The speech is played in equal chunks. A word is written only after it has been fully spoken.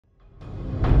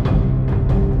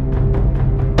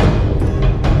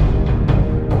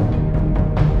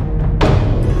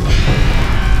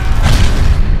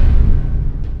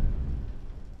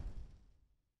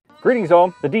Greetings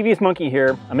all, the thedvsmonkey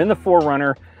here. I'm in the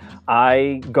 4Runner.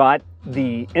 I got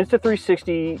the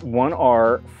Insta360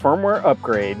 1R firmware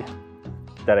upgrade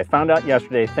that I found out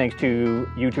yesterday thanks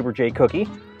to YouTuber Jay Cookie,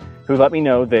 who let me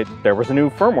know that there was a new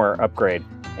firmware upgrade.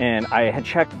 And I had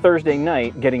checked Thursday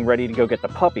night getting ready to go get the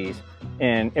puppies,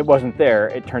 and it wasn't there.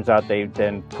 It turns out they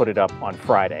then put it up on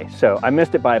Friday. So I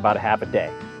missed it by about a half a day.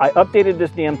 I updated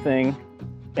this damn thing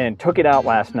and took it out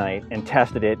last night and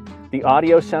tested it. The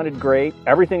audio sounded great,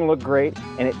 everything looked great,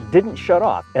 and it didn't shut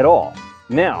off at all.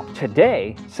 Now,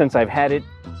 today, since I've had it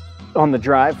on the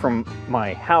drive from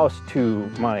my house to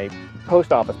my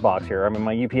post office box here,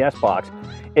 my UPS box,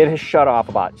 it has shut off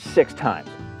about 6 times.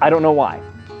 I don't know why.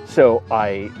 So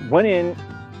I went in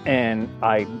and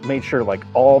I made sure like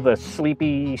all the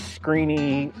sleepy,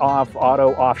 screeny, off,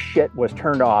 auto, off shit was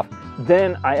turned off.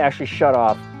 Then I actually shut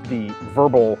off the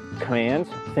verbal commands,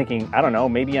 thinking, I don't know,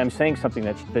 maybe I'm saying something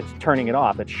that's turning it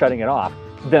off, that's shutting it off.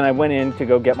 Then I went in to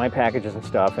go get my packages and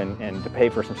stuff and to pay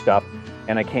for some stuff,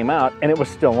 and I came out and it was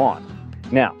still on.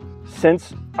 Now,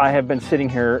 since I have been sitting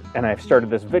here and I've started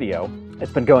this video,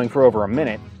 it's been going for over a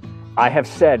minute, I have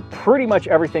said pretty much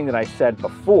everything that I said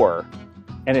before,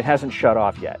 and it hasn't shut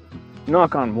off yet.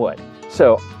 Knock on wood.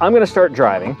 So I'm gonna start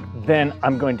driving, then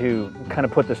I'm going to kind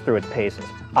of put this through its paces.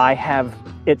 I have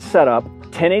it set up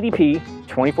 1080p,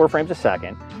 24 frames a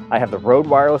second. I have the Rode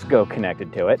Wireless Go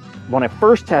connected to it. When I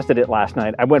first tested it last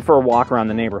night, I went for a walk around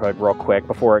the neighborhood real quick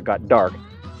before it got dark,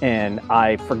 and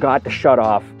I forgot to shut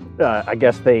off, I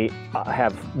guess they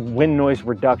have wind noise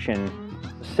reduction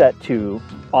set to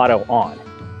auto on,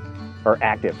 or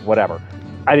active, whatever.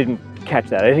 I didn't catch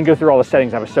that. I didn't go through all the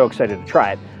settings. I was so excited to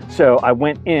try it. So I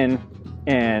went in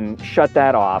and shut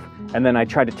that off, and then I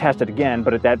tried to test it again,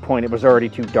 but at that point it was already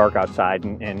too dark outside,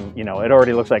 and you know, it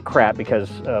already looks like crap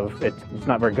because of it's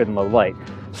not very good in low light.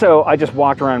 So I just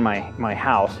walked around my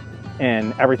house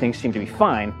and everything seemed to be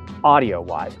fine audio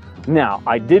wise. Now,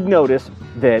 I did notice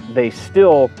that they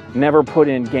still never put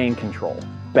in gain control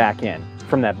back in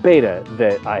from that beta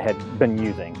that I had been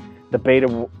using. The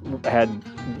beta had,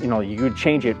 you know, you could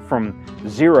change it from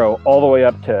 0 all the way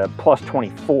up to plus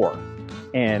 24.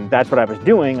 And that's what I was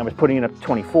doing. I was putting it up to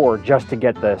 24 just to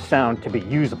get the sound to be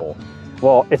usable.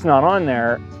 Well, it's not on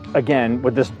there, again,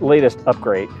 with this latest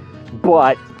upgrade,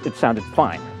 but it sounded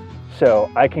fine. So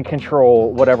I can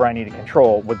control whatever I need to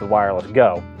control with the Wireless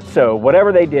Go. So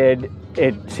whatever they did,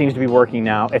 it seems to be working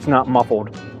now. It's not muffled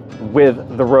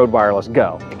with the Rode Wireless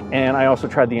Go. And I also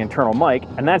tried the internal mic,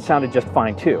 and that sounded just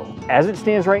fine too. As it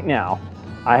stands right now,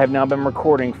 I have now been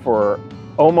recording for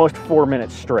almost 4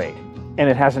 minutes straight, and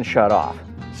it hasn't shut off.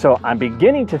 So I'm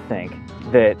beginning to think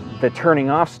that the turning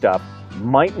off stuff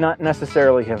might not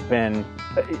necessarily have been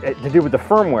to do with the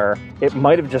firmware. It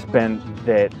might have just been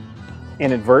that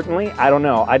inadvertently, I don't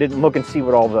know. I didn't look and see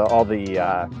what all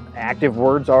the active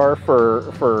words are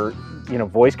for you know,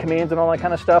 voice commands and all that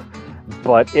kind of stuff.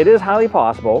 But it is highly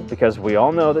possible, because we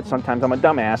all know that sometimes I'm a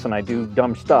dumbass and I do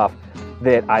dumb stuff,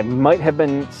 that I might have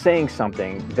been saying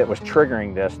something that was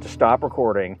triggering this to stop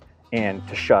recording and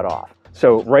to shut off.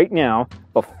 So right now,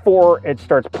 before it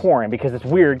starts pouring, because it's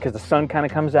weird because the sun kind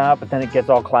of comes out, but then it gets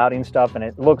all cloudy and stuff and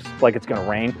it looks like it's gonna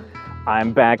rain.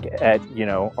 I'm back at, you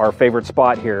know, our favorite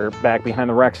spot here, back behind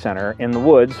the rec center in the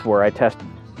woods, where I test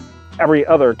every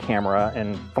other camera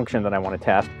and function that I want to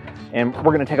test. And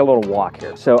we're gonna take a little walk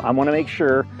here. So I wanna make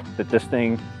sure that this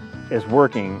thing is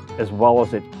working as well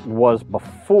as it was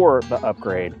before the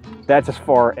upgrade. That's as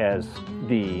far as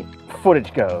the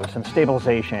footage goes and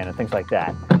stabilization and things like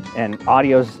that. And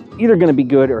audio's either gonna be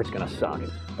good or it's gonna suck.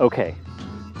 Okay,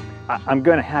 I'm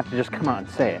gonna have to just come out and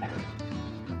say it.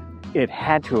 It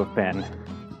had to have been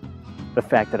the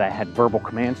fact that I had verbal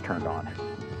commands turned on.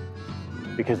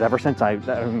 Because ever since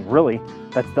really,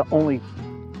 that's the only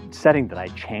setting that I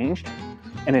changed,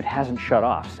 and it hasn't shut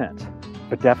off since.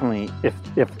 But definitely,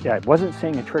 if I wasn't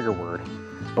saying a trigger word,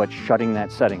 but shutting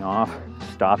that setting off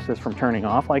stops this from turning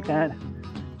off like that,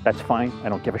 that's fine. I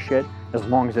don't give a shit, as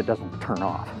long as it doesn't turn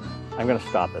off. I'm gonna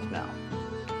stop this now.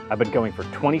 I've been going for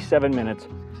 27 minutes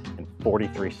and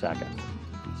 43 seconds.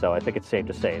 So I think it's safe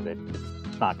to say that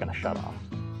it's not gonna shut off.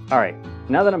 All right,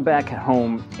 now that I'm back at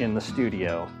home in the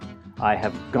studio, I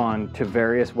have gone to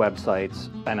various websites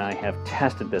and I have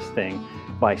tested this thing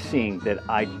by seeing that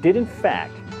I did in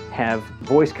fact have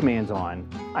voice commands on,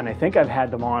 and I think I've had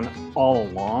them on all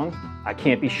along. I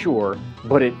can't be sure,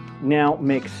 but it now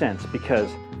makes sense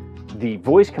because the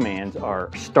voice commands are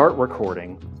start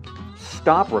recording,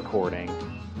 stop recording,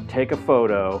 take a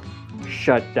photo,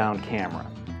 shut down camera.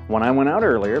 When I went out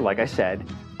earlier, like I said,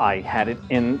 I had it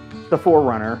in the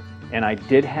 4Runner and I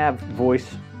did have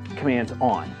voice commands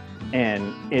on.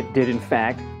 And it did in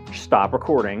fact stop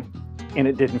recording and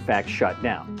it did in fact shut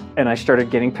down. And I started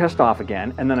getting pissed off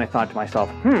again, and then I thought to myself,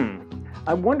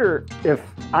 I wonder if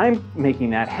I'm making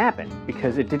that happen,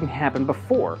 because it didn't happen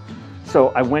before. So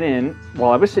I went in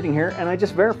while I was sitting here and I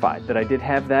just verified that I did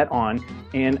have that on,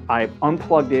 and I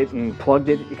unplugged it and plugged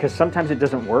it, because sometimes it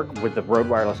doesn't work with the Rode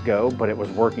Wireless Go, but it was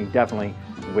working definitely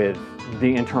with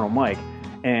the internal mic.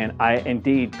 And I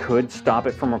indeed could stop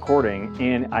it from recording,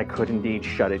 and I could indeed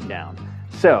shut it down.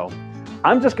 So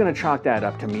I'm just gonna chalk that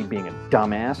up to me being a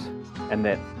dumbass, and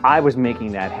that I was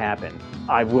making that happen.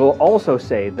 I will also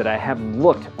say that I have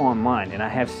looked online and I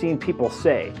have seen people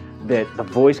say that the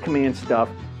voice command stuff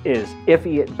is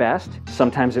iffy at best.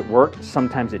 Sometimes it worked,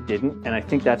 sometimes it didn't, and I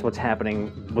think that's what's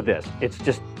happening with this. It's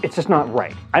just not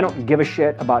right. I don't give a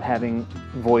shit about having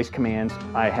voice commands.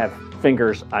 I have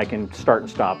fingers. I can start and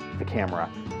stop the camera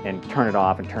and turn it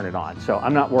off and turn it on. So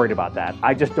I'm not worried about that.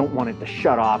 I just don't want it to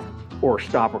shut off or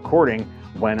stop recording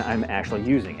when I'm actually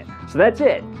using it. So that's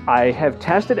it. I have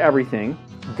tested everything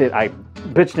that I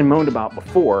bitched and moaned about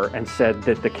before and said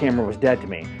that the camera was dead to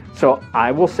me. So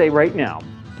I will say right now,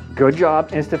 good job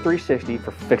Insta360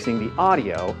 for fixing the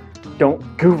audio. Don't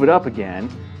goof it up again.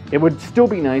 It would still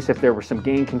be nice if there was some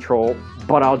gain control,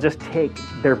 but I'll just take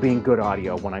there being good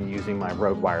audio when I'm using my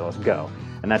Rode Wireless Go.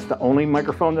 And that's the only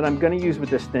microphone that I'm gonna use with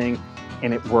this thing,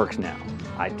 and it works now.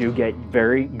 I do get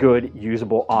very good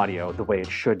usable audio the way it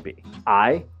should be.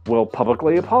 I will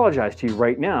publicly apologize to you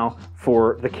right now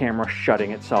for the camera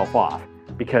shutting itself off,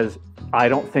 because I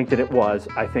don't think that it was.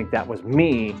 I think that was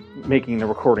me making the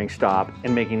recording stop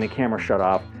and making the camera shut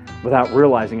off without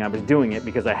realizing I was doing it,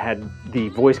 because I had the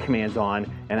voice commands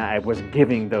on and I was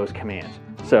giving those commands.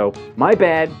 So my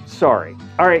bad, sorry.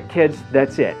 All right, kids,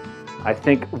 that's it. I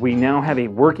think we now have a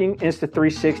working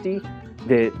Insta360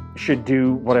 that should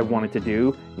do what I want it to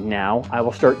do. Now I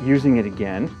will start using it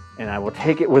again, and I will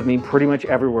take it with me pretty much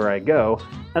everywhere I go.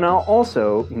 And I'll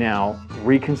also now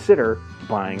reconsider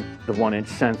buying the 1-inch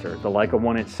sensor, the Leica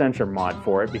 1-inch sensor mod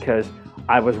for it, because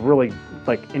I was really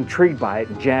intrigued by it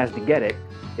and jazzed to get it,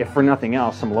 if for nothing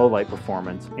else, some low light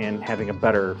performance and having a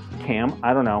better cam.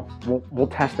 I don't know, we'll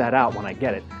test that out when I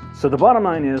get it. So the bottom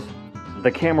line is,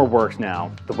 the camera works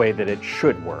now the way that it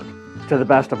should work, to the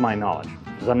best of my knowledge,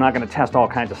 because I'm not going to test all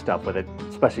kinds of stuff with it,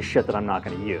 especially shit that I'm not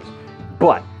going to use.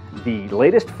 But the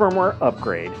latest firmware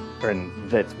upgrade, and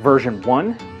that's version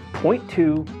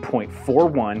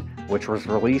 1.2.41, which was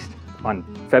released on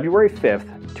February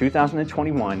 5th,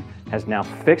 2021, has now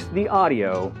fixed the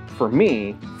audio for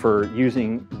me for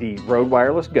using the Rode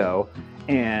Wireless Go,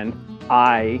 and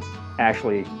I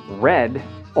actually read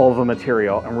all the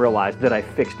material and realized that I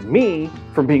fixed me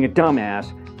from being a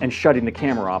dumbass and shutting the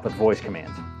camera off with voice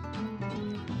commands.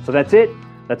 So that's it.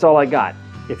 That's all I got.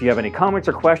 If you have any comments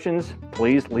or questions,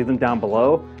 please leave them down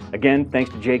below. Again,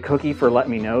 thanks to Jay Cookie for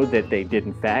letting me know that they did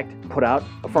in fact put out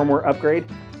a firmware upgrade.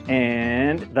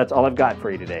 And that's all I've got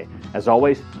for you today. As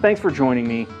always, thanks for joining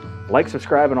me. Like,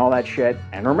 subscribe, and all that shit.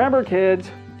 And remember, kids,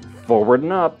 forward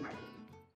and up.